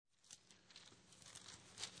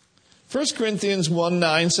1 Corinthians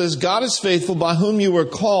 1:9 says, God is faithful, by whom you were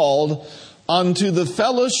called unto the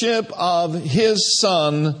fellowship of His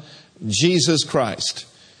Son, Jesus Christ.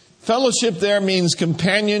 Fellowship there means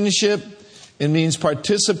companionship. It means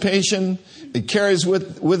participation. It carries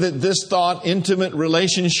with it this thought: intimate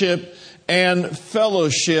relationship and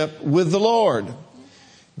fellowship with the Lord.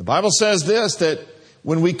 The Bible says this, that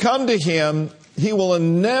when we come to Him, He will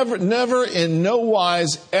never in no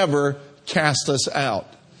wise ever cast us out.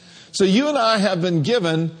 So you and I have been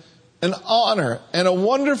given an honor and a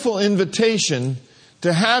wonderful invitation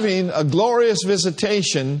to having a glorious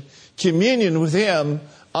visitation, communion with Him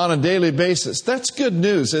on a daily basis. That's good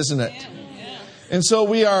news, isn't it? Yeah. And so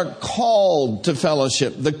we are called to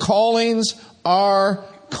fellowship. The callings are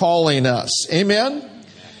calling us. Amen?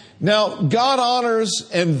 Now, God honors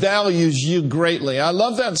and values you greatly. I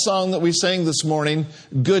love that song that we sang this morning,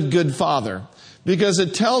 Good, Good Father, because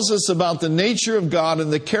it tells us about the nature of God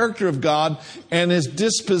and the character of God and His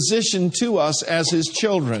disposition to us as His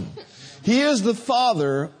children. He is the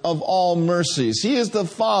Father of all mercies. He is the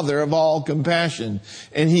Father of all compassion.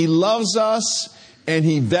 And He loves us and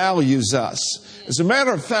He values us. As a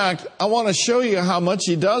matter of fact, I want to show you how much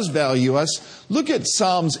He does value us. Look at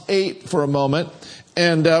Psalms 8 for a moment.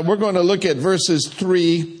 And we're going to look at verses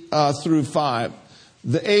 3 through 5.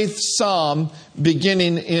 The 8th Psalm,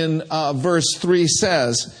 beginning in verse 3,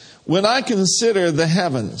 says, When I consider the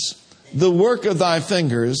heavens, the work of Thy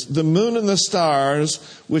fingers, the moon and the stars,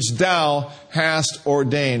 which Thou hast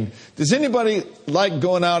ordained. Does anybody like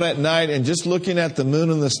going out at night and just looking at the moon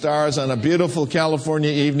and the stars on a beautiful California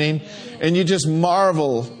evening? And you just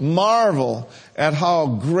marvel at how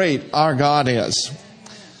great our God is.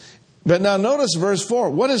 But now notice verse 4.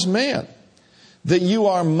 What is man that you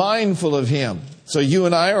are mindful of him? So you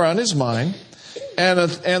and I are on his mind. And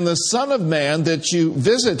the Son of Man that you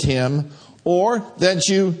visit him, or that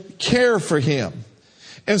you care for him.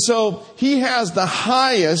 And so He has the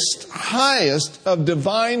highest of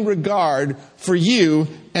divine regard for you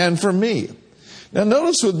and for me. Now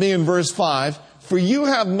notice with me in verse 5, For you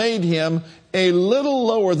have made Him a little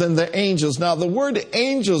lower than the angels. Now the word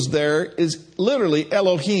angels there is literally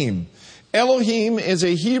Elohim. Elohim is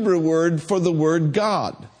a Hebrew word for the word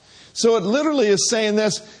God. So it literally is saying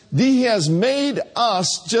this: He has made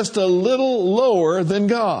us just a little lower than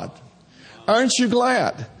God. Aren't you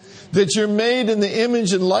glad that you're made in the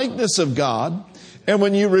image and likeness of God? And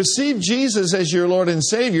when you receive Jesus as your Lord and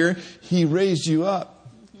Savior, He raised you up.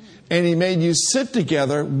 And He made you sit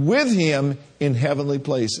together with Him in heavenly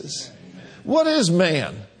places. What is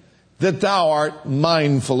man that Thou art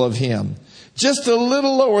mindful of him? Just a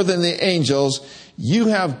little lower than the angels, you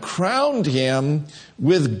have crowned Him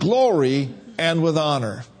with glory and with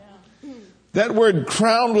honor. That word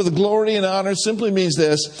crowned with glory and honor simply means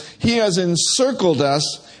this: He has encircled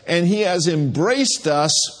us and He has embraced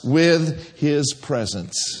us with His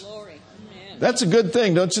presence. Glory. That's a good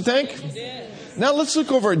thing, don't you think? Now let's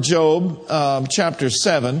look over at Job chapter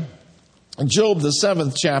 7. Job, the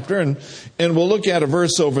 7th chapter, and we'll look at a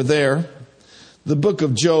verse over there. The book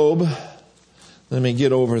of Job. Let me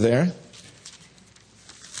get over there.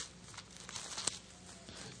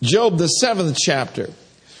 Job, the 7th chapter.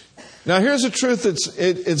 Now here's a truth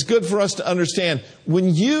it's good for us to understand.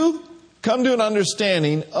 When you come to an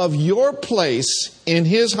understanding of your place in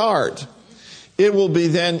His heart, it will be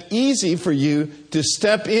then easy for you to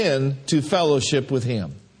step in to fellowship with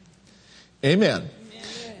Him. Amen.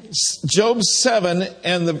 Job 7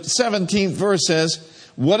 and the 17th verse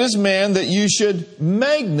says, What is man that you should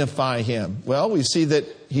magnify him? Well, we see that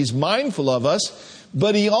He's mindful of us,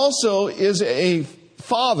 but He also is a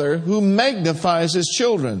Father who magnifies His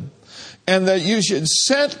children. And that you should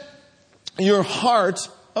set your heart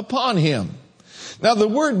upon Him. Now the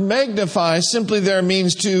word magnify simply there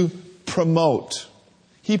means to promote.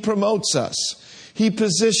 He promotes us. He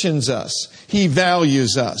positions us. He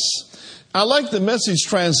values us. I like the Message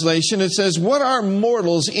translation. It says, What are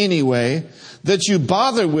mortals anyway, that you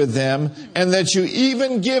bother with them and that you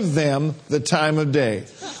even give them the time of day?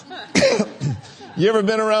 You ever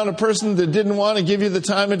been around a person that didn't want to give you the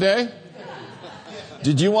time of day?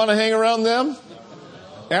 Did you want to hang around them?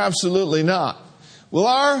 Absolutely not. Well,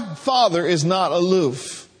 our Father is not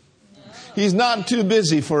aloof. He's not too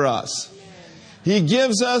busy for us. He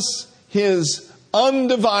gives us His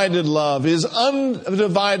undivided love, His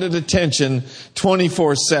undivided attention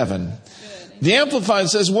 24/7. The Amplified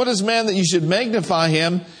says, What is man that you should magnify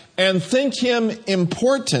him and think him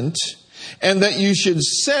important, and that you should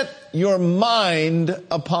set your mind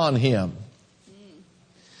upon him?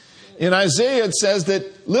 In Isaiah, it says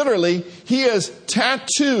that literally He has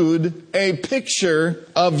tattooed a picture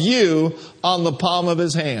of you on the palm of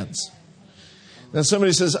His hands. Now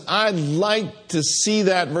somebody says, I'd like to see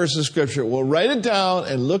that verse of Scripture. Well, write it down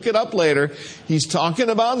and look it up later. He's talking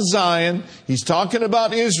about Zion. He's talking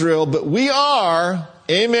about Israel. But we are,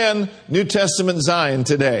 amen, New Testament Zion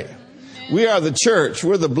today. We are the church.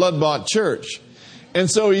 We're the blood-bought church. And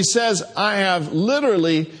so he says, I have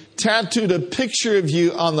literally tattooed a picture of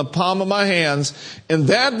you on the palm of my hands. And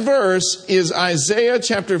that verse is Isaiah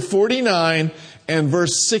chapter 49 and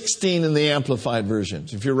verse 16 in the Amplified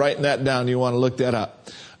versions. If you're writing that down, you want to look that up.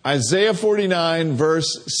 Isaiah 49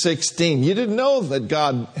 verse 16. You didn't know that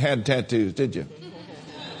God had tattoos, did you?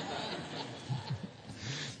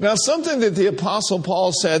 Now, something that the Apostle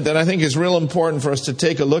Paul said that I think is real important for us to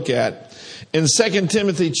take a look at in 2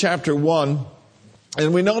 Timothy chapter 1,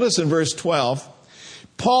 and we notice in verse 12,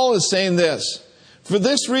 Paul is saying this, for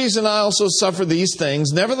this reason I also suffer these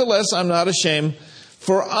things. Nevertheless, I'm not ashamed,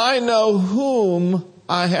 for I know whom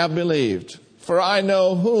I have believed. For I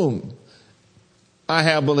know whom I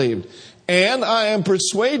have believed. And I am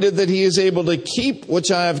persuaded that he is able to keep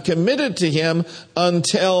which I have committed to him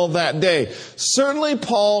until that day. Certainly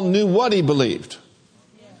Paul knew what he believed.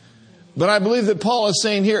 But I believe that Paul is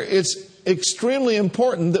saying here it's extremely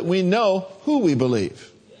important that we know who we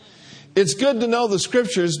believe. It's good to know the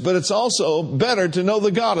Scriptures, but it's also better to know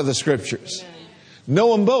the God of the Scriptures.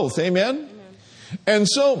 Know them both. Amen? And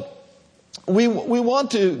so we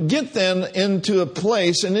want to get then into a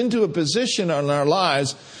place and into a position in our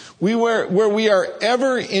lives where we are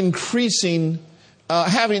ever increasing,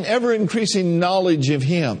 having ever increasing knowledge of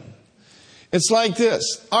Him. It's like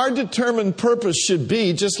this. Our determined purpose should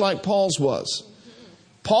be just like Paul's was.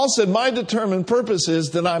 Paul said, my determined purpose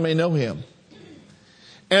is that I may know Him.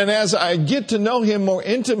 And as I get to know Him more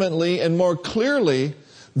intimately and more clearly,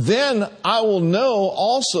 then I will know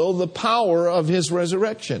also the power of His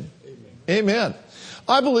resurrection. Amen.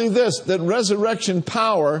 I believe this, that resurrection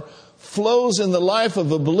power flows in the life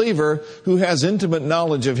of a believer who has intimate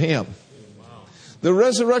knowledge of Him. The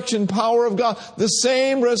resurrection power of God, the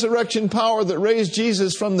same resurrection power that raised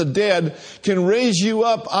Jesus from the dead can raise you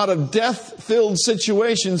up out of death-filled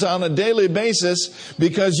situations on a daily basis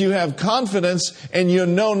because you have confidence and you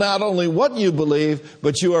know not only what you believe,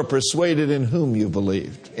 but you are persuaded in whom you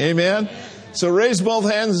believed. Amen? So raise both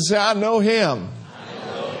hands and say, I know Him.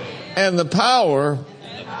 And the power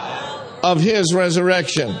of His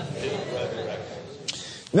resurrection.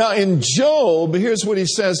 Now in Job, here's what he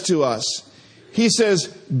says to us. He says,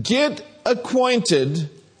 get acquainted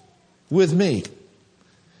with me.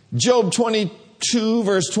 Job 22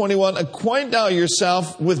 verse 21, acquaint thou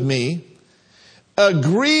yourself with me,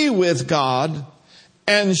 agree with God,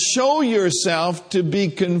 and show yourself to be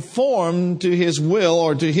conformed to His will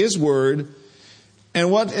or to His word. And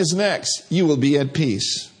what is next? You will be at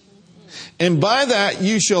peace. And by that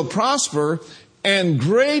you shall prosper, and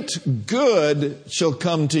great good shall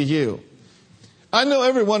come to you. I know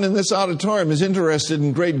everyone in this auditorium is interested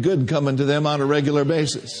in great good coming to them on a regular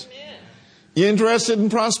basis. You interested in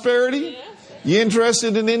prosperity? You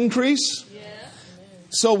interested in increase?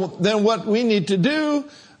 So then what we need to do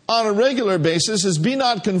on a regular basis is be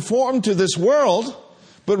not conformed to this world,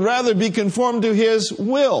 but rather be conformed to His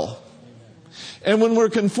will. And when we're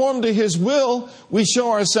conformed to His will, we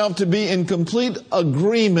show ourselves to be in complete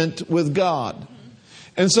agreement with God.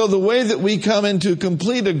 And so the way that we come into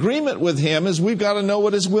complete agreement with Him is we've got to know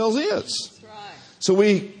what His will is. Right. So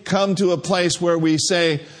we come to a place where we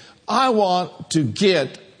say, I want to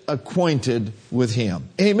get acquainted with Him.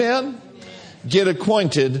 Amen? Amen. Get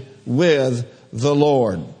acquainted with the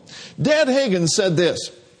Lord. Dad Hagin said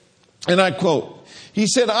this, and I quote, he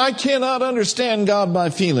said, I cannot understand God by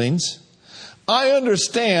feelings. I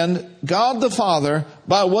understand God the Father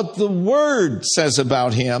by what the Word says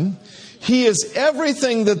about Him. He is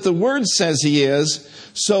everything that the Word says He is.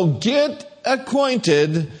 So get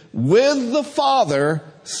acquainted with the Father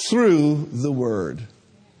through the Word.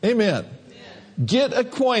 Amen. Get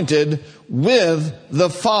acquainted with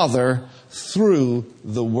the Father through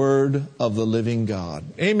the Word of the living God.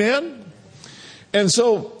 Amen. And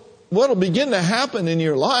so what will begin to happen in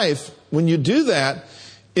your life when you do that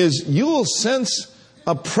is you will sense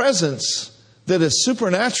a presence that is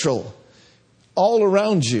supernatural all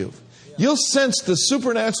around you. You'll sense the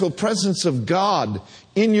supernatural presence of God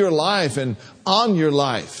in your life and on your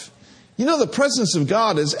life. You know, the presence of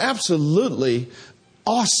God is absolutely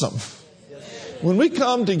awesome. When we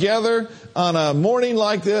come together on a morning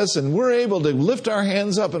like this and we're able to lift our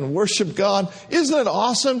hands up and worship God, isn't it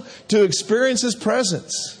awesome to experience His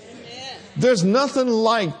presence? There's nothing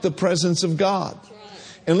like the presence of God.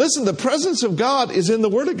 And listen, the presence of God is in the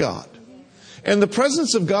Word of God. And the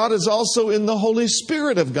presence of God is also in the Holy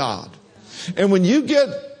Spirit of God. And when you get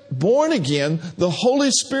born again, the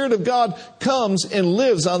Holy Spirit of God comes and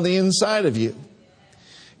lives on the inside of you.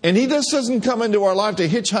 And He just doesn't come into our life to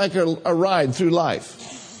hitchhike a ride through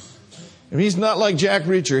life. He's not like Jack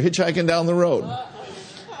Reacher hitchhiking down the road.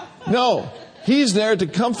 No, He's there to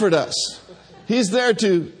comfort us. He's there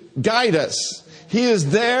to guide us. He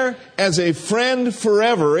is there as a friend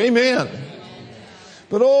forever. Amen.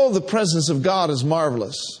 But oh, the presence of God is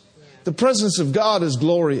marvelous. The presence of God is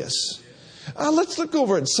glorious. Let's look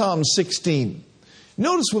over at Psalm 16.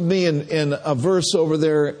 Notice with me in a verse over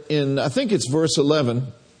there in, I think it's verse 11.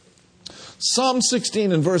 Psalm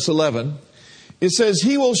 16 and verse 11. It says,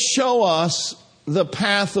 He will show us the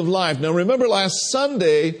path of life. Now remember last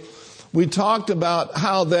Sunday, we talked about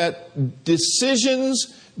how that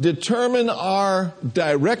decisions determine our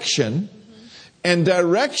direction, and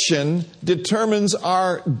direction determines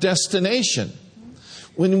our destination.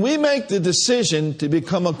 When we make the decision to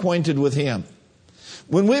become acquainted with Him,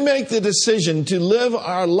 when we make the decision to live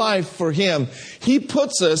our life for Him, He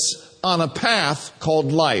puts us on a path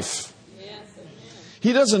called life.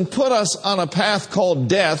 He doesn't put us on a path called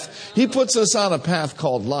death. He puts us on a path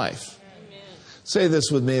called life. Say this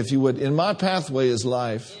with me, if you would. In my pathway is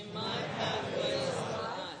life,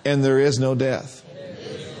 and there is no death.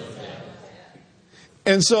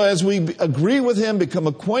 And so as we agree with Him, become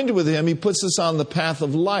acquainted with Him, He puts us on the path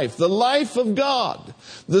of life. The life of God.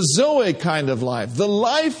 The Zoe kind of life. The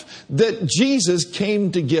life that Jesus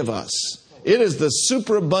came to give us. It is the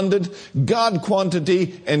superabundant God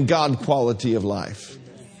quantity and God quality of life.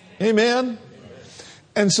 Amen?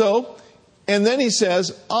 And then He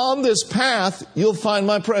says, on this path, you'll find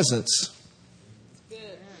my presence.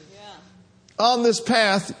 On this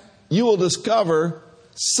path, you will discover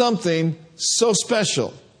something so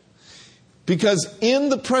special. Because in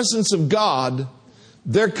the presence of God,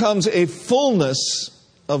 there comes a fullness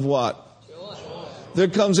of what? Joy. There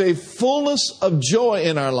comes a fullness of joy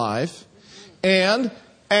in our life. And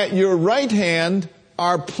at your right hand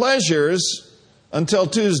are pleasures until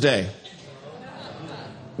Tuesday.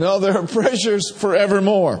 No, there are pleasures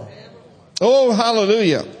forevermore. Oh,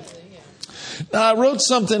 hallelujah. Now, I wrote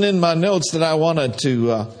something in my notes that I wanted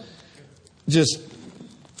to just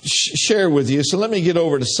share with you. So let me get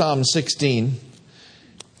over to Psalm 16.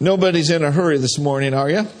 Nobody's in a hurry this morning, are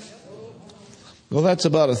you? Well, that's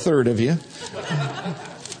about a third of you.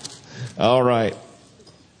 All right.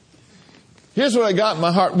 Here's what I got in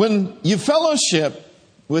my heart. When you fellowship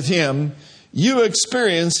with Him, you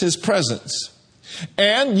experience His presence.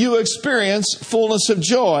 And you experience fullness of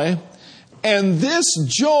joy. And this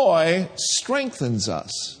joy strengthens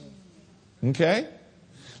us. Okay?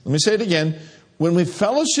 Let me say it again. When we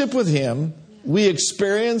fellowship with Him, we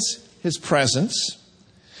experience His presence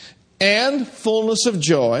and fullness of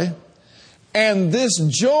joy. And this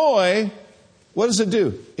joy, what does it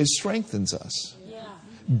do? It strengthens us.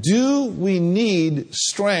 Do we need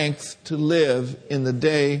strength to live in the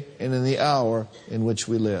day and in the hour in which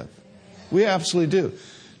we live? We absolutely do.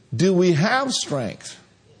 Do we have strength?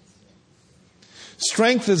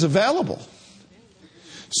 Strength is available.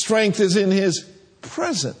 Strength is in His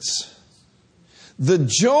presence. The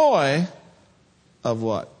joy of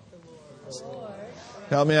what?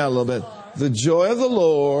 Help me out a little bit. The joy of the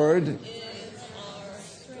Lord.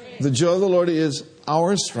 The joy of the Lord is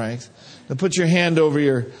our strength. Now put your hand over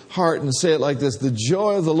your heart and say it like this. The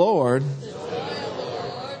joy of the Lord,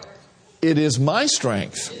 it is my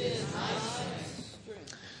strength.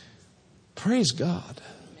 Praise God.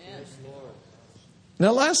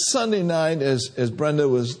 Now last Sunday night, as Brenda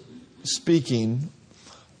was speaking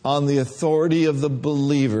on the authority of the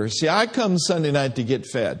believer. See, I come Sunday night to get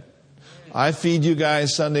fed. I feed you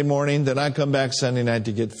guys Sunday morning, then I come back Sunday night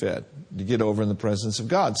to get fed, to get over in the presence of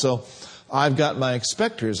God. So I've got my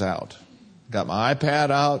expectors out, got my iPad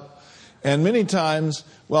out, and many times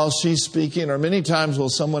while she's speaking, or many times while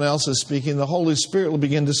someone else is speaking, the Holy Spirit will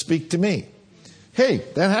begin to speak to me. Hey,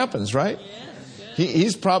 that happens, right?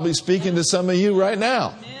 He's probably speaking to some of you right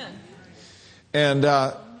now. And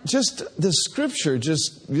just the scripture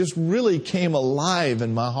just really came alive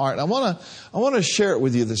in my heart. I want to share it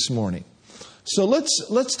with you this morning. So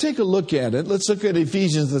let's take a look at it. Let's look at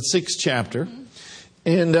Ephesians, the 6th chapter.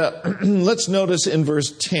 And let's notice in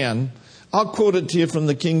verse 10. I'll quote it to you from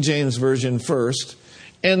the King James Version first.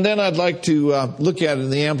 And then I'd like to look at it in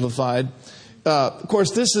the Amplified. Of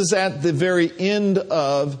course, this is at the very end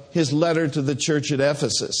of his letter to the church at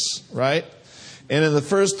Ephesus, right? And in the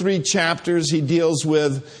first 3 chapters, he deals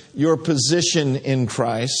with your position in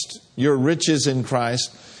Christ, your riches in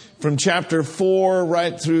Christ. From chapter 4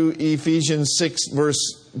 right through Ephesians 6,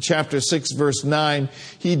 chapter 6, verse 9,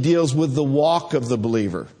 he deals with the walk of the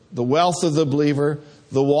believer, the wealth of the believer,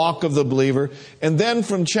 the walk of the believer. And then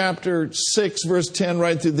from chapter 6, verse 10,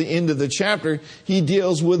 right through the end of the chapter, he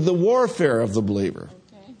deals with the warfare of the believer.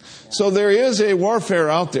 Okay. So there is a warfare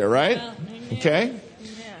out there, right? Yeah. Okay?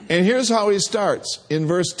 And here's how he starts in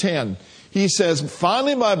verse 10. He says,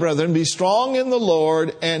 finally, my brethren, be strong in the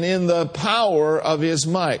Lord and in the power of his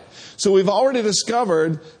might. So we've already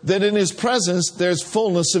discovered that in his presence there's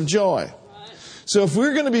fullness of joy. So if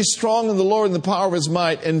we're going to be strong in the Lord and the power of his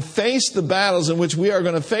might and face the battles in which we are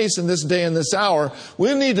going to face in this day and this hour,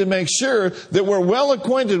 we need to make sure that we're well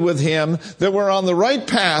acquainted with him, that we're on the right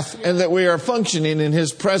path, and that we are functioning in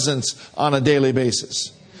his presence on a daily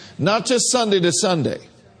basis. Not just Sunday to Sunday,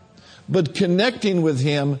 but connecting with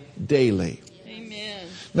him daily. Amen.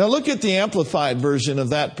 Now look at the amplified version of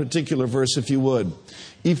that particular verse, if you would.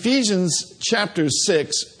 Ephesians chapter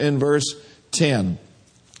 6 and verse 10.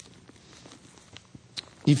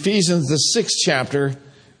 Ephesians, the 6th chapter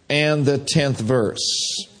and the 10th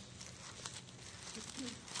verse.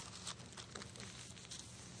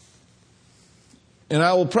 And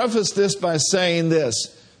I will preface this by saying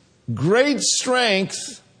this. Great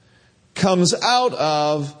strength comes out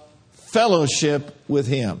of fellowship with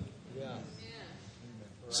him.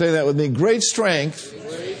 Say that with me. Great strength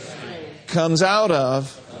comes out of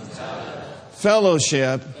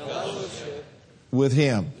fellowship with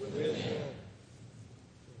him.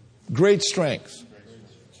 Great strength.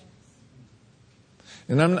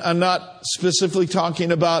 And I'm not specifically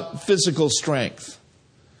talking about physical strength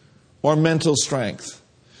or mental strength.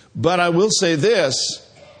 But I will say this.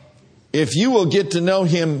 If you will get to know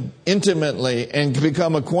him intimately and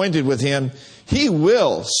become acquainted with him, he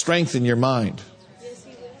will strengthen your mind.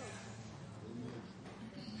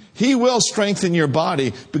 He will strengthen your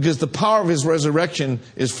body because the power of his resurrection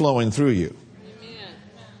is flowing through you.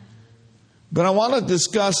 But I want to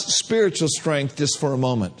discuss spiritual strength just for a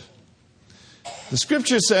moment. The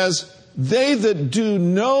scripture says, they that do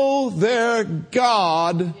know their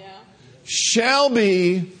God shall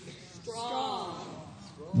be strong.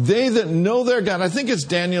 They that know their God. I think it's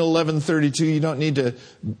Daniel 11:32. You don't need to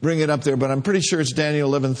bring it up there, but I'm pretty sure it's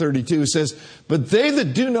Daniel 11:32. It says, but they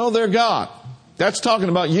that do know their God. That's talking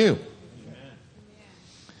about you.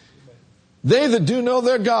 They that do know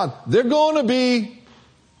their God, they're going to be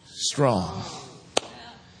strong.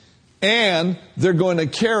 And they're going to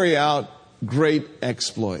carry out great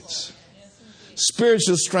exploits.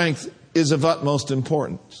 Spiritual strength is of utmost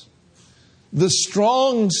importance. The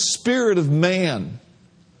strong spirit of man,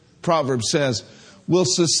 Proverbs says, will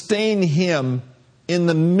sustain him in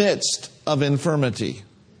the midst of infirmity.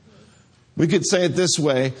 We could say it this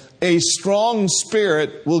way, a strong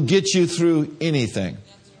spirit will get you through anything.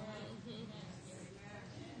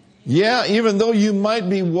 Yeah, even though you might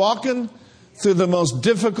be walking through the most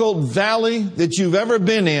difficult valley that you've ever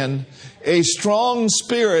been in, a strong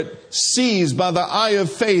spirit sees by the eye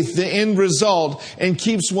of faith the end result and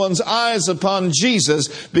keeps one's eyes upon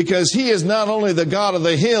Jesus, because he is not only the God of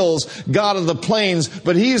the hills, God of the plains,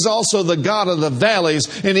 but he's also the God of the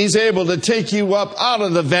valleys, and he's able to take you up out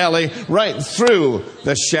of the valley right through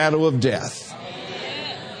the shadow of death.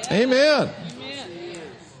 Amen.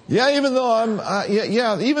 Yeah, even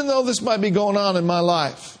though this might be going on in my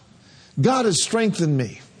life, God has strengthened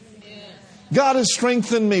me. God has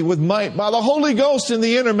strengthened me with might by the Holy Ghost in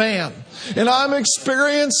the inner man. And I'm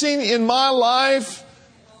experiencing in my life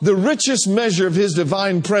the richest measure of his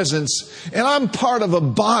divine presence. And I'm part of a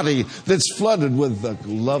body that's flooded with the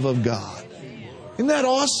love of God. Isn't that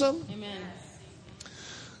awesome? Amen.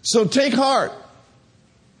 So take heart.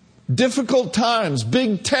 Difficult times,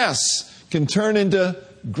 big tests can turn into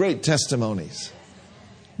great testimonies.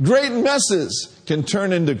 Great messes can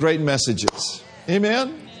turn into great messages.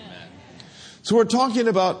 Amen? So we're talking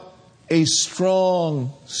about a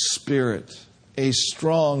strong spirit. A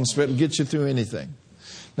strong spirit will get you through anything.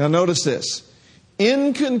 Now notice this.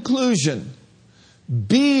 In conclusion,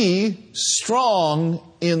 be strong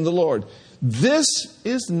in the Lord. This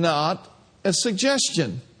is not a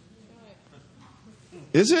suggestion.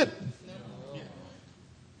 Is it?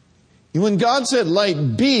 When God said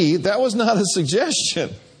light be, that was not a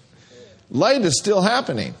suggestion. Light is still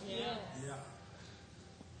happening.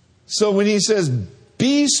 So when he says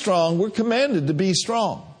be strong, we're commanded to be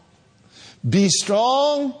strong. Be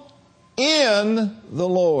strong in the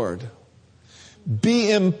Lord.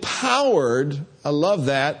 Be empowered, I love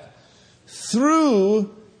that,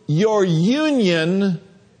 through your union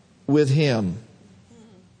with him.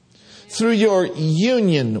 Through your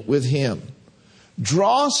union with him.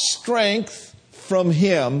 Draw strength from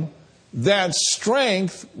him, that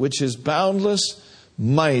strength which his boundless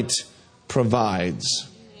might provides.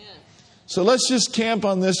 So let's just camp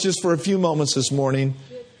on this just for a few moments this morning,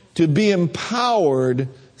 to be empowered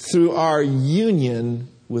through our union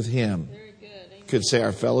with Him. Could say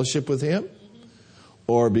our fellowship with Him,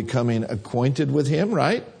 or becoming acquainted with Him,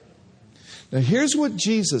 right? Now here's what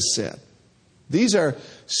Jesus said. These words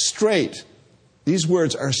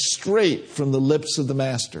are straight from the lips of the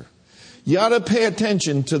Master. You ought to pay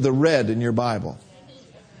attention to the red in your Bible.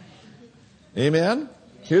 Amen?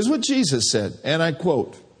 Here's what Jesus said, and I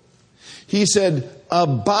quote. He said,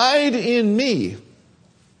 "Abide in me,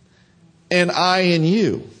 and I in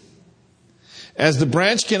you. As the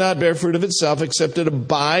branch cannot bear fruit of itself except it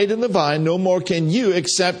abide in the vine, no more can you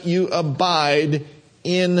except you abide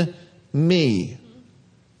in me."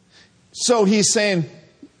 So he's saying,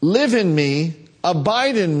 live in me,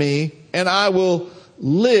 abide in me, and I will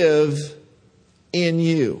live in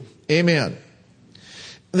you. Amen.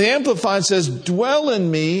 The Amplified says, dwell in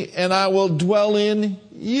me, and I will dwell in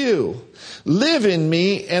you. Live in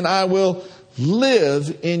me, and I will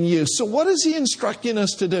live in you. So what is he instructing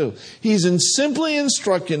us to do? He's simply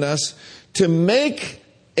instructing us to make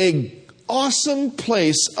an awesome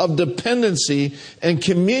place of dependency and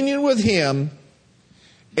communion with Him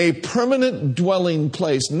a permanent dwelling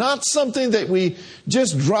place. Not something that we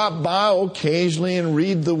just drop by occasionally and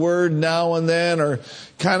read the Word now and then, or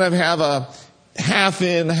kind of have a half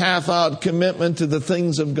in, half out commitment to the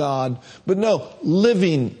things of God. But no,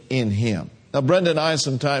 living in Him. Now, Brenda and I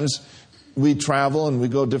sometimes, we travel and we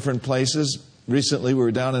go different places. Recently, we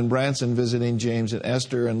were down in Branson visiting James and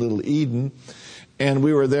Esther and Little Eden. And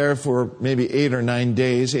we were there for maybe 8 or 9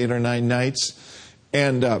 days, 8 or 9 nights.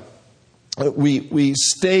 And we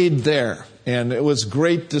stayed there. And it was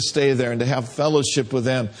great to stay there and to have fellowship with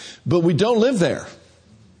them. But we don't live there.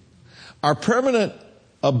 Our permanent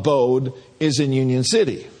abode is in Union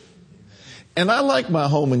City. And I like my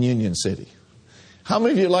home in Union City. How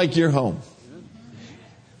many of you like your home?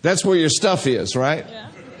 That's where your stuff is, right? Yeah.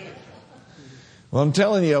 Well, I'm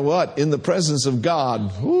telling you what, in the presence of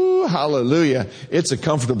God, whoo, hallelujah, it's a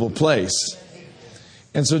comfortable place.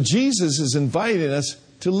 And so Jesus is inviting us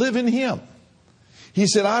to live in Him. He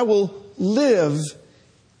said, I will live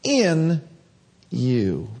in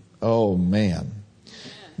you. Oh, man.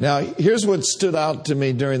 Now, here's what stood out to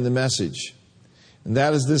me during the message. And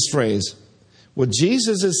that is this phrase. What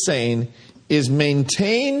Jesus is saying is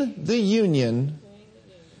maintain the union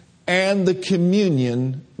and the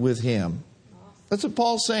communion with Him. That's what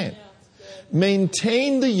Paul's saying.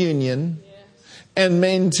 Maintain the union and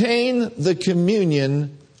maintain the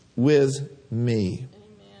communion with me.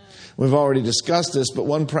 We've already discussed this, but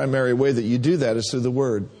one primary way that you do that is through the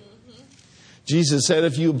Word. Jesus said,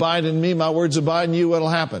 if you abide in me, my words abide in you, what will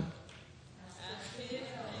happen?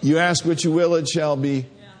 You ask what you will, it shall be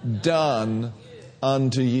done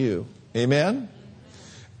unto you. Amen?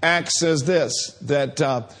 Acts says this, that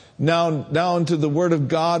now unto the Word of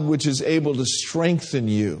God, which is able to strengthen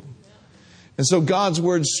you. And so God's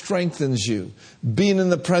Word strengthens you. Being in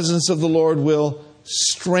the presence of the Lord will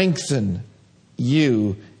strengthen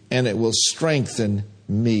you, and it will strengthen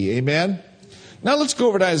me. Amen? Now let's go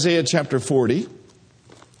over to Isaiah chapter 40.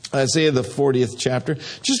 Isaiah the 40th chapter.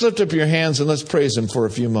 Just lift up your hands and let's praise Him for a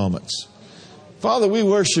few moments. Father, we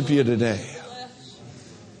worship You today.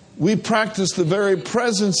 We practice the very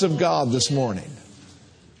presence of God this morning.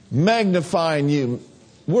 Magnifying You,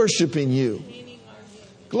 worshiping You.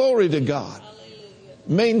 Glory to God.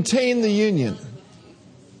 Maintain the union.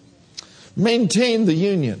 Maintain the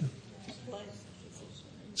union.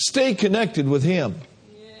 Stay connected with Him.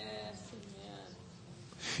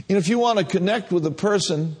 You know, if you want to connect with a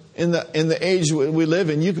person in the age we live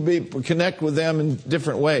in, you can connect with them in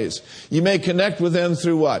different ways. You may connect with them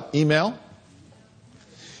through what? Email?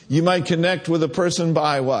 You might connect with a person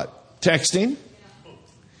by what? Texting?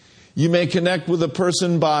 You may connect with a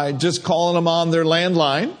person by just calling them on their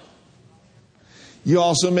landline. You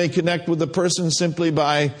also may connect with a person simply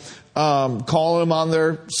by calling them on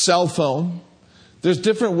their cell phone. There's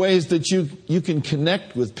different ways that you can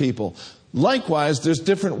connect with people. Likewise, there's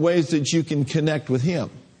different ways that you can connect with Him.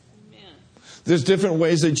 Amen. There's different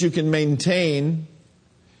ways that you can maintain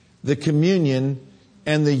the communion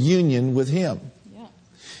and the union with Him. Yeah.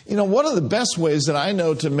 You know, one of the best ways that I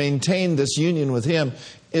know to maintain this union with Him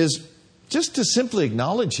is just to simply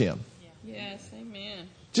acknowledge Him. Yeah. Yes, amen.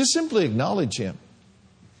 Just simply acknowledge Him.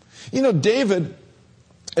 You know, David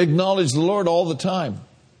acknowledged the Lord all the time.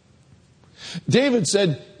 David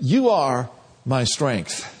said, You are my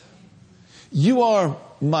strength. You are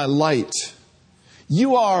my light.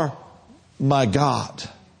 You are my God.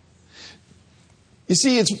 You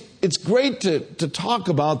see, it's great to talk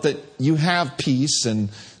about that you have peace and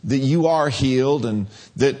that you are healed and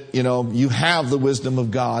that, you have the wisdom of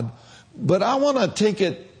God. But I want to take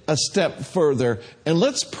it a step further and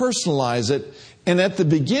let's personalize it. And at the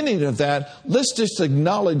beginning of that, let's just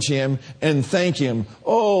acknowledge Him and thank Him.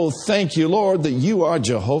 Oh, thank you, Lord, that you are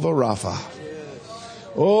Jehovah Rapha.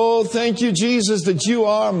 Oh, thank you, Jesus, that you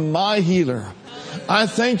are my healer. I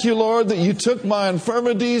thank you, Lord, that you took my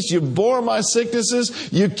infirmities, you bore my sicknesses,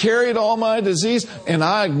 you carried all my disease, and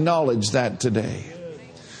I acknowledge that today.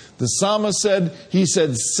 The psalmist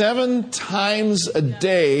said, 7 times a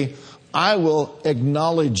day, I will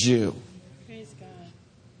acknowledge you. Praise God.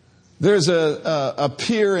 There's a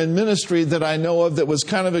peer in ministry that I know of that was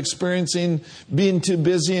kind of experiencing being too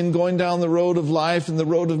busy and going down the road of life and the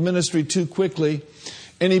road of ministry too quickly.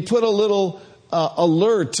 And he put a little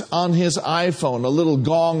alert on his iPhone, a little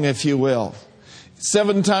gong, if you will.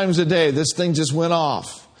 7 times a day, this thing just went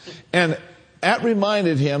off. And that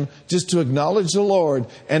reminded him just to acknowledge the Lord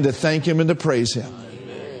and to thank Him and to praise Him.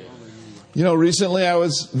 Recently I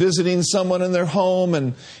was visiting someone in their home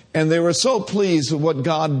and they were so pleased with what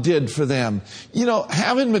God did for them.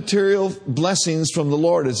 Having material blessings from the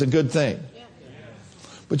Lord is a good thing.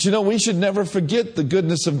 But we should never forget the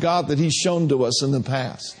goodness of God that He's shown to us in the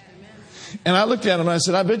past. And I looked at him and I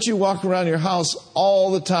said, I bet you walk around your house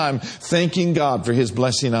all the time thanking God for His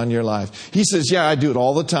blessing on your life. He says, yeah, I do it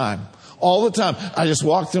all the time. All the time. I just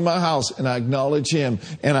walk through my house and I acknowledge Him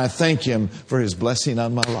and I thank Him for His blessing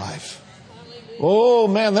on my life. Oh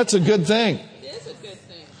man, that's a good thing. It is a good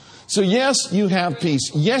thing. So yes, you have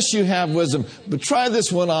peace. Yes, you have wisdom. But try this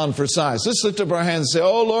one on for size. Let's lift up our hands and say,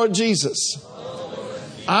 oh Lord Jesus,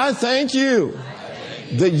 I thank you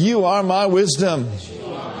that you are my wisdom.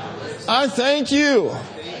 I thank you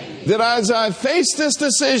that as I face this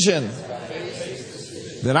decision,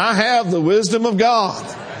 that I have the wisdom of God.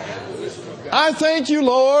 I thank you,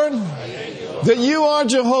 Lord, that you are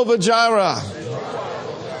Jehovah Jireh.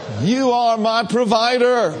 You are my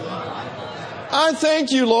provider. I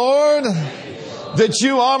thank you, Lord, that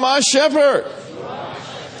you are my shepherd.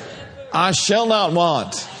 I shall not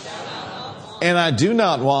want, and I do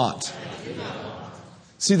not want.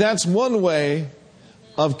 See, that's one way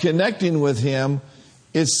of connecting with Him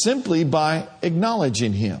is simply by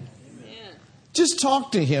acknowledging Him. Just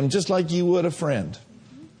talk to Him just like you would a friend,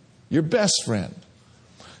 your best friend.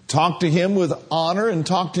 Talk to Him with honor and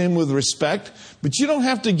talk to Him with respect, but you don't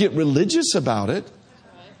have to get religious about it.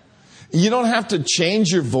 You don't have to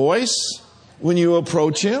change your voice when you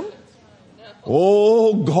approach Him.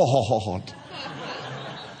 Oh God,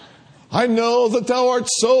 I know that thou art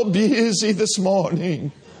so busy this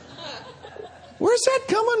morning. Where's that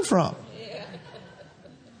coming from?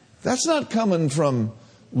 That's not coming from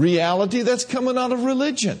reality. That's coming out of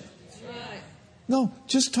religion. No,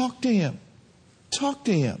 just talk to Him. Talk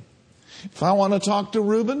to Him. If I want to talk to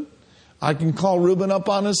Reuben, I can call Reuben up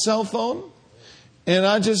on his cell phone and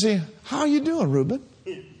I just say, how are you doing, Reuben?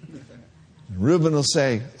 Reuben will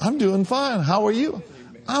say, I'm doing fine. How are you?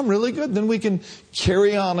 I'm really good. Then we can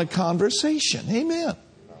carry on a conversation. Amen.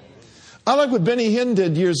 I like what Benny Hinn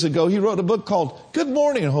did years ago. He wrote a book called Good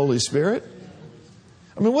Morning, Holy Spirit.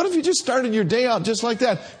 I mean, what if you just started your day out just like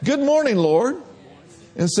that? Good morning, Lord.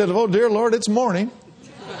 Instead of, oh, dear Lord, it's morning.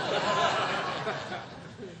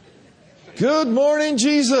 Good morning,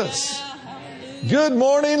 Jesus. Good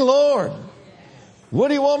morning, Lord. What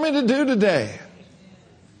do you want me to do today?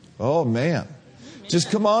 Oh, man.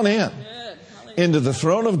 Just come on in. Into the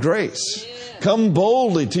throne of grace. Come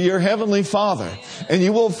boldly to your heavenly Father. And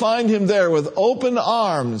you will find Him there with open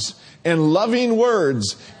arms and loving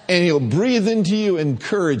words. And He'll breathe into you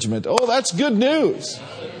encouragement. Oh, that's good news.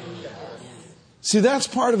 See, that's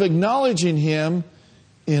part of acknowledging Him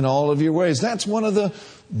in all of your ways. That's one of the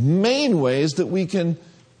main ways that we can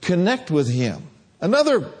connect with Him.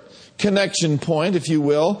 Another connection point, if you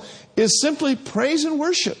will, is simply praise and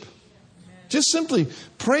worship. Just simply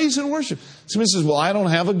praise and worship. Somebody says, well, I don't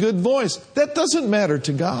have a good voice. That doesn't matter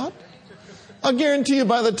to God. I'll guarantee you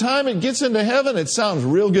by the time it gets into heaven, it sounds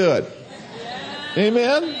real good.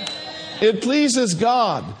 Amen? It pleases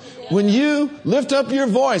God when you lift up your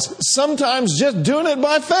voice. Sometimes just doing it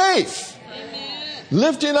by faith.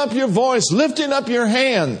 Lifting up your voice, lifting up your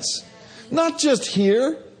hands. Not just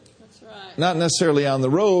here. Not necessarily on the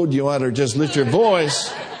road. You ought to just lift your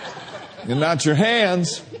voice and not your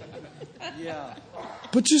hands.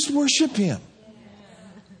 But just worship Him.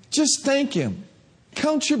 Just thank Him.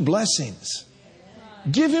 Count your blessings.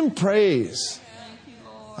 Give Him praise.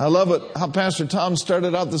 I love it how Pastor Tom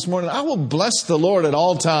started out this morning. I will bless the Lord at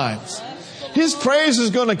all times. His praise is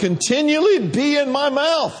going to continually be in my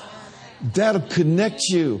mouth. That'll connect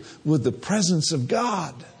you with the presence of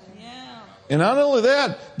God. Yeah. And not only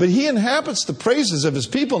that, but He inhabits the praises of His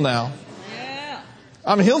people now. Yeah.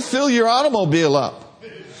 I mean, He'll fill your automobile up.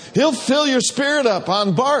 He'll fill your spirit up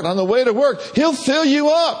on BART on the way to work. He'll fill you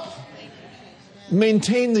up.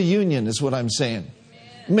 Maintain the union is what I'm saying.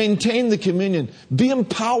 Maintain the communion. Be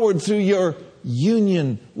empowered through your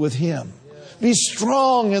union with Him. Be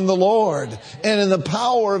strong in the Lord and in the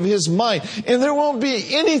power of His might. And there won't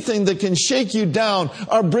be anything that can shake you down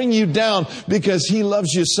or bring you down, because He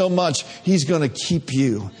loves you so much. He's going to keep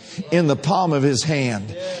you in the palm of His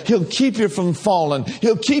hand. He'll keep you from falling.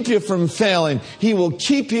 He'll keep you from failing. He will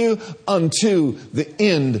keep you unto the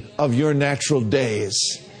end of your natural days.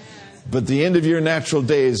 But the end of your natural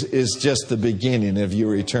days is just the beginning of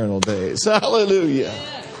your eternal days. Hallelujah.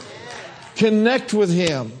 Connect with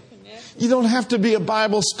Him. You don't have to be a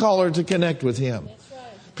Bible scholar to connect with Him.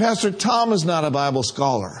 Pastor Tom is not a Bible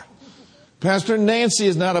scholar. Pastor Nancy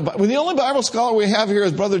is not the only Bible scholar we have here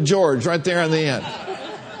is Brother George right there on the end.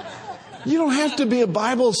 You don't have to be a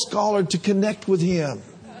Bible scholar to connect with Him.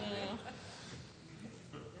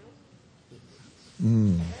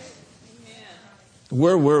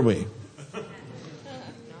 Where were we?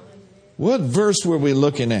 What verse were we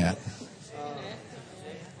looking at?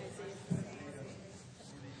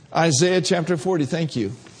 Isaiah chapter 40. Thank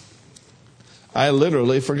you. I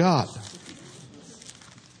literally forgot.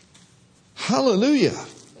 Hallelujah.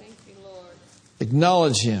 Thank you, Lord.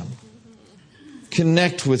 Acknowledge Him.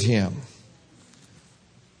 Connect with Him.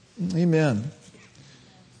 Amen.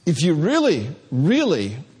 If you really,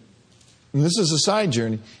 and this is a side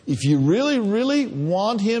journey, if you really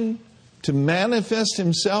want Him to manifest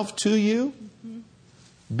Himself to you,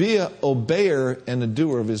 be an obeyer and a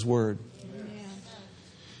doer of His word.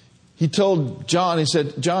 He told John,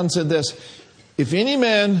 John said this, if any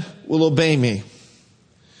man will obey me,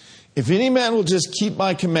 if any man will just keep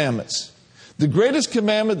my commandments, the greatest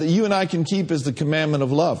commandment that you and I can keep is the commandment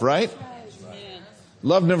of love, right? Amen.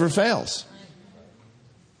 Love never fails.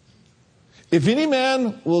 If any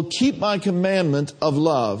man will keep my commandment of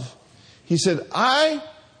love, He said, I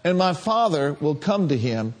and my Father will come to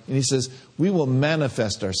him. And He says, we will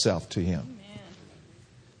manifest ourselves to him.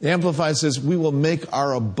 The Amplified says, we will make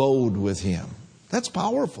our abode with Him. That's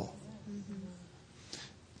powerful.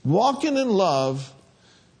 Walking in love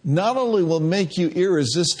not only will make you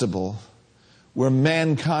irresistible where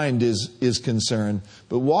mankind is concerned,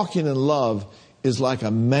 but walking in love is like a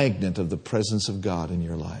magnet of the presence of God in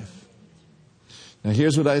your life. Now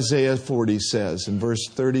here's what Isaiah 40 says in verse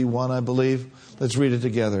 31, I believe. Let's read it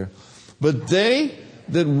together. But they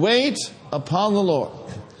that wait upon the Lord,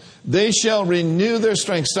 they shall renew their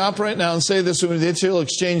strength. Stop right now and say this with me. They shall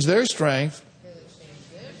exchange their strength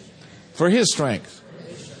for His strength.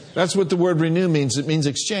 That's what the word renew means. It means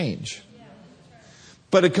exchange.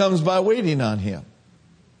 But it comes by waiting on Him.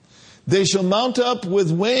 They shall mount up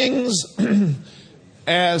with wings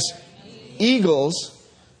as eagles.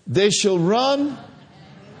 They shall run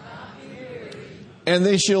and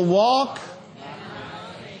they shall walk.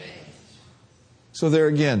 So there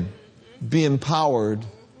again, be empowered,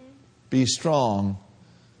 be strong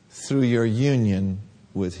through your union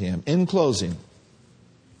with Him. In closing,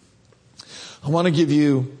 I want to give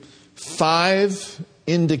you 5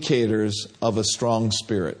 indicators of a strong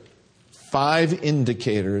spirit. 5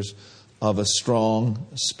 indicators of a strong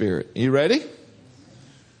spirit. Are you ready?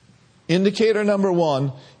 Indicator number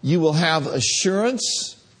 1, you will have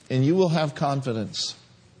assurance and you will have confidence.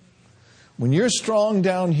 When you're strong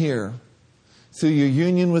down here through your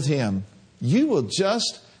union with Him, you will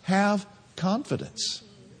just have confidence.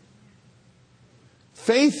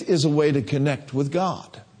 Faith is a way to connect with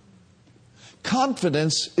God.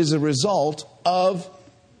 Confidence is a result of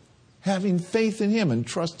having faith in Him and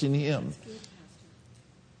trusting Him.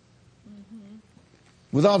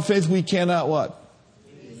 Without faith, we cannot what?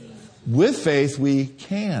 With faith, we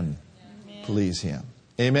can please Him.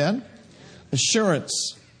 Amen?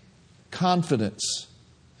 Assurance, confidence.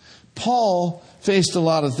 Paul faced a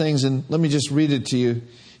lot of things, and let me just read it to you.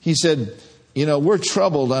 He said, we're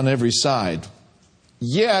troubled on every side,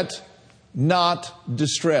 yet not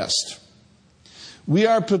distressed. We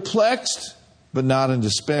are perplexed, but not in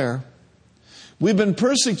despair. We've been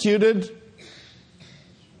persecuted,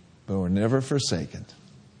 but we're never forsaken.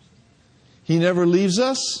 He never leaves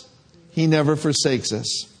us. He never forsakes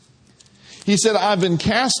us. He said, I've been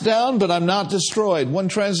cast down, but I'm not destroyed. One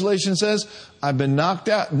translation says, I've been knocked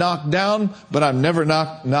down, but I'm never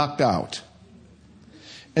knocked out.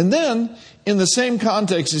 And then, in the same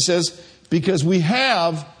context, he says, because we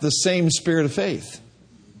have the same spirit of faith.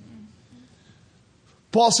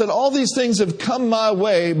 Paul said, all these things have come my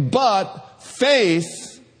way, but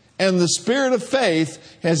faith and the spirit of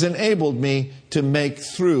faith has enabled me to make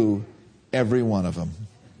through every one of them.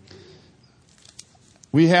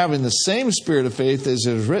 We have in the same spirit of faith as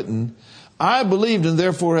is written, I believed and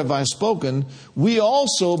therefore have I spoken. We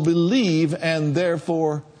also believe and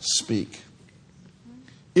therefore speak.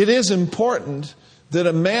 It is important that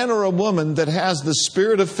a man or a woman that has the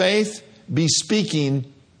spirit of faith be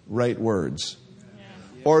speaking right words.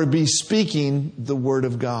 Or be speaking the Word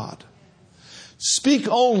of God. Speak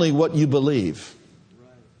only what you believe.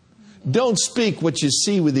 Don't speak what you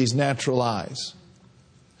see with these natural eyes.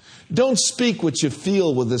 Don't speak what you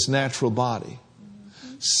feel with this natural body.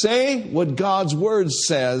 Say what God's Word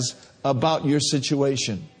says about your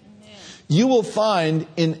situation. You will find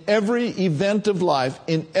in every event of life,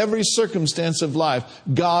 in every circumstance of life,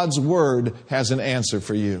 God's Word has an answer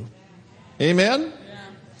for you. Amen?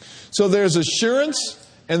 So there's assurance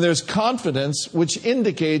and there's confidence, which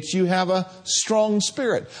indicates you have a strong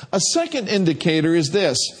spirit. A second indicator is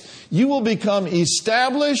this. You will become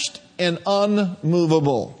established and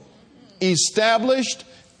unmovable. Established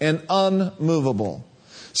and unmovable.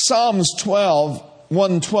 Psalms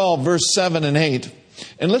 112, verse 7 and 8.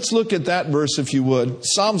 And let's look at that verse if you would.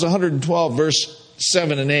 Psalms 112, verse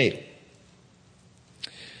 7 and 8.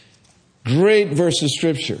 Great verse of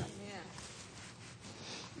Scripture.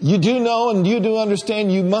 You do know and you do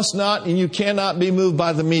understand you must not and you cannot be moved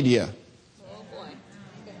by the media. Oh boy.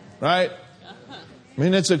 Right? I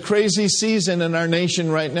mean, it's a crazy season in our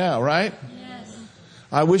nation right now, right? Yes.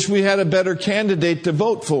 I wish we had a better candidate to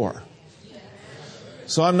vote for.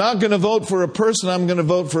 So I'm not going to vote for a person, I'm going to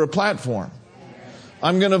vote for a platform.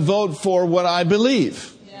 I'm going to vote for what I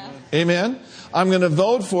believe. Amen? I'm going to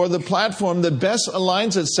vote for the platform that best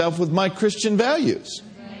aligns itself with my Christian values.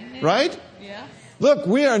 Right? Look,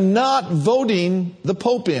 we are not voting the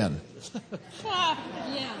Pope in. Yeah,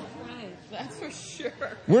 right. That's for sure.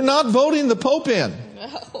 We're not voting the Pope in.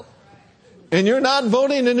 No. And you're not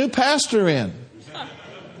voting a new pastor in.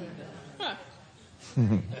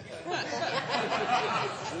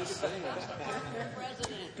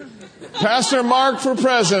 Pastor Mark for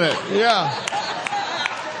president. Yeah.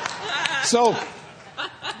 So,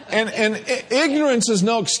 and ignorance is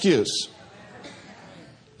no excuse.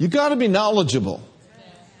 You got to be knowledgeable.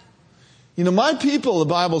 You know, my people, the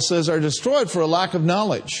Bible says, are destroyed for a lack of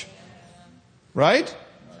knowledge. Right?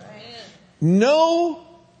 Know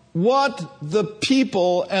what the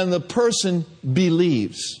people and the person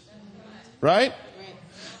believes. Right?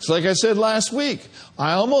 It's like I said last week.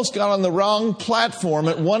 I almost got on the wrong platform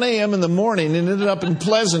at 1 a.m. in the morning and ended up in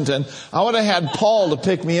Pleasanton. I would have had Paul to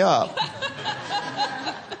pick me up.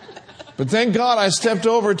 But thank God I stepped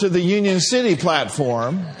over to the Union City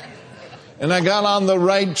platform and I got on the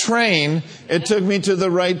right train. It took me to the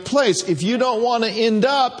right place. If you don't want to end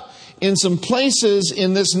up in some places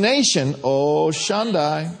in this nation, oh,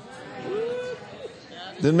 Shandai,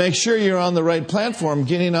 then make sure you're on the right platform,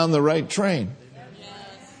 getting on the right train.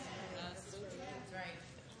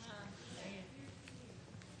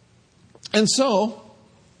 And so,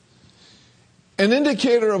 an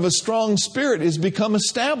indicator of a strong spirit is become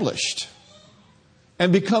established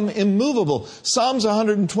and become immovable. Psalms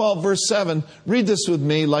 112 verse 7, read this with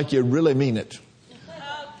me like you really mean it.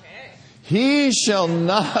 Okay. He shall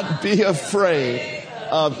not be afraid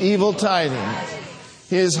of evil tidings.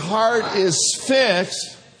 His heart is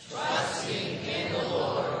fixed. Trusting in the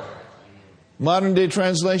Lord. Modern day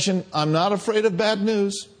translation, I'm not afraid of bad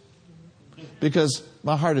news because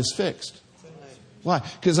my heart is fixed. Why?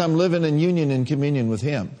 Because I'm living in union and communion with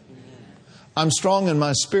Him. I'm strong in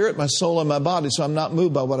my spirit, my soul, and my body, so I'm not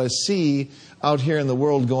moved by what I see out here in the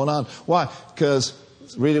world going on. Why? Because,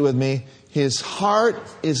 read it with me, his heart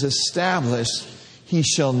is established. He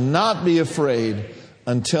shall not be afraid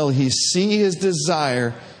until he see his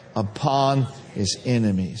desire upon his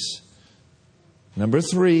enemies. Number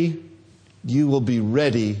 3, you will be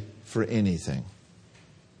ready for anything.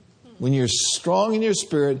 When you're strong in your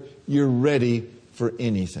spirit, you're ready for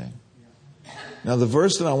anything. Now, the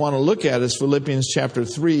verse that I want to look at is Philippians chapter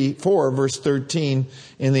 4, verse 13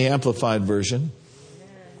 in the Amplified Version.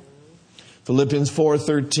 Philippians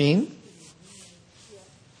 4:13.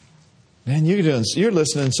 Man, you're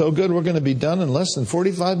listening so good, we're going to be done in less than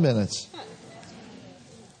 45 minutes.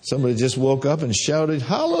 Somebody just woke up and shouted,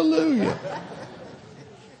 hallelujah.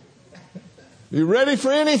 Be ready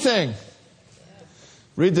for anything.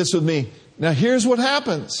 Read this with me. Now, here's what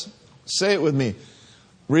happens. Say it with me.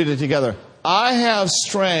 Read it together. I have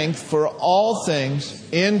strength for all things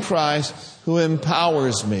in Christ who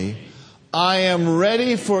empowers me. I am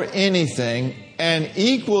ready for anything and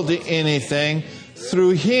equal to anything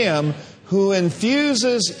through Him who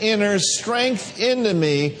infuses inner strength into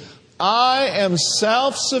me. I am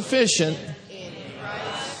self-sufficient.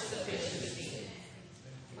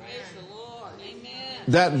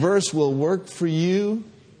 That verse will work for you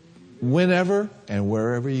whenever and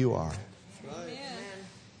wherever you are.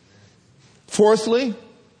 Fourthly,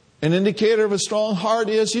 an indicator of a strong heart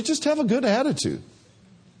is you just have a good attitude.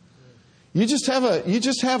 You just have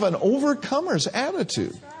an overcomer's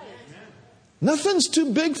attitude. Nothing's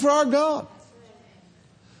too big for our God.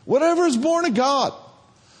 Whatever is born of God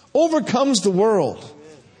overcomes the world.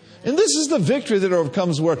 And this is the victory that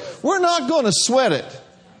overcomes the world. We're not going to sweat it.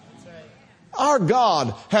 Our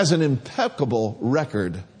God has an impeccable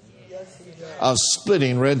record of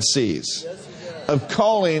splitting Red Seas, of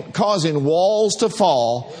causing walls to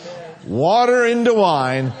fall, water into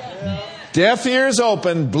wine, deaf ears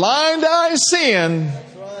open, blind eyes seeing.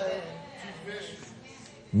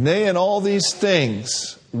 Nay, in all these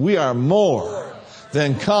things, we are more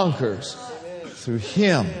than conquerors through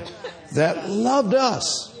Him that loved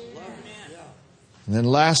us. And then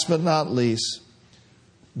last but not least,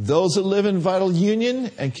 those that live in vital union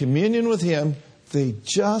and communion with Him, they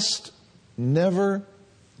just never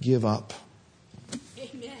give up.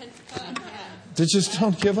 Amen. They just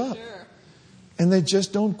don't give up. And they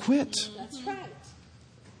just don't quit. That's right.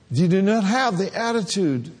 You do not have the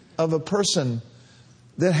attitude of a person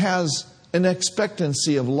that has an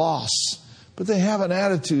expectancy of loss, but they have an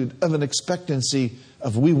attitude of an expectancy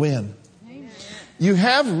of we win. Amen. You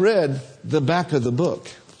have read the back of the book.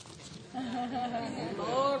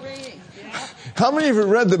 How many of you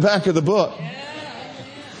read the back of the book?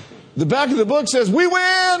 The back of the book says, we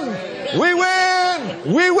win! We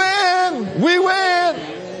win! We win! We win!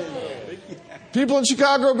 People in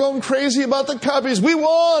Chicago are going crazy about the Cubbies. We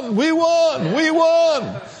won! We won! We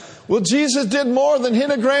won! Well, Jesus did more than hit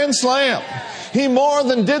a grand slam. He more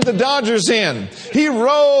than did the Dodgers in. He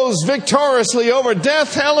rose victoriously over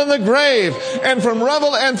death, hell, and the grave. And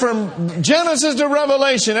from Genesis to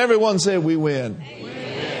Revelation, everyone say, we win.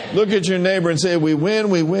 Look at your neighbor and say, we win,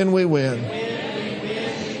 we win, we win.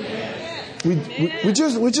 We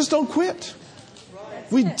just don't quit.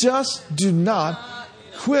 We just do not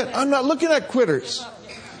quit. I'm not looking at quitters.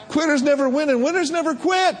 Quitters never win and winners never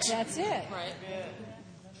quit. That's it.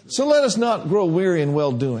 So let us not grow weary in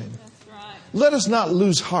well-doing. Let us not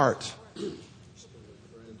lose heart.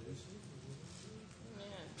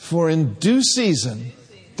 For in due season,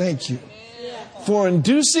 thank you. For in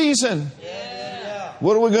due season,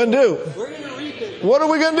 what are we going to do? We're going to reap it. What are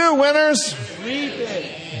we going to do, winners? Reap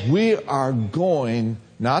it. We are going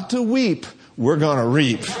not to weep. We're going to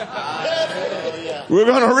reap. We're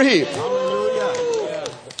going to reap.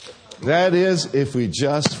 That is if we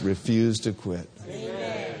just refuse to quit.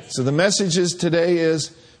 So the message today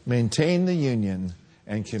is maintain the union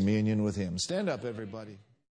and communion with Him. Stand up, everybody.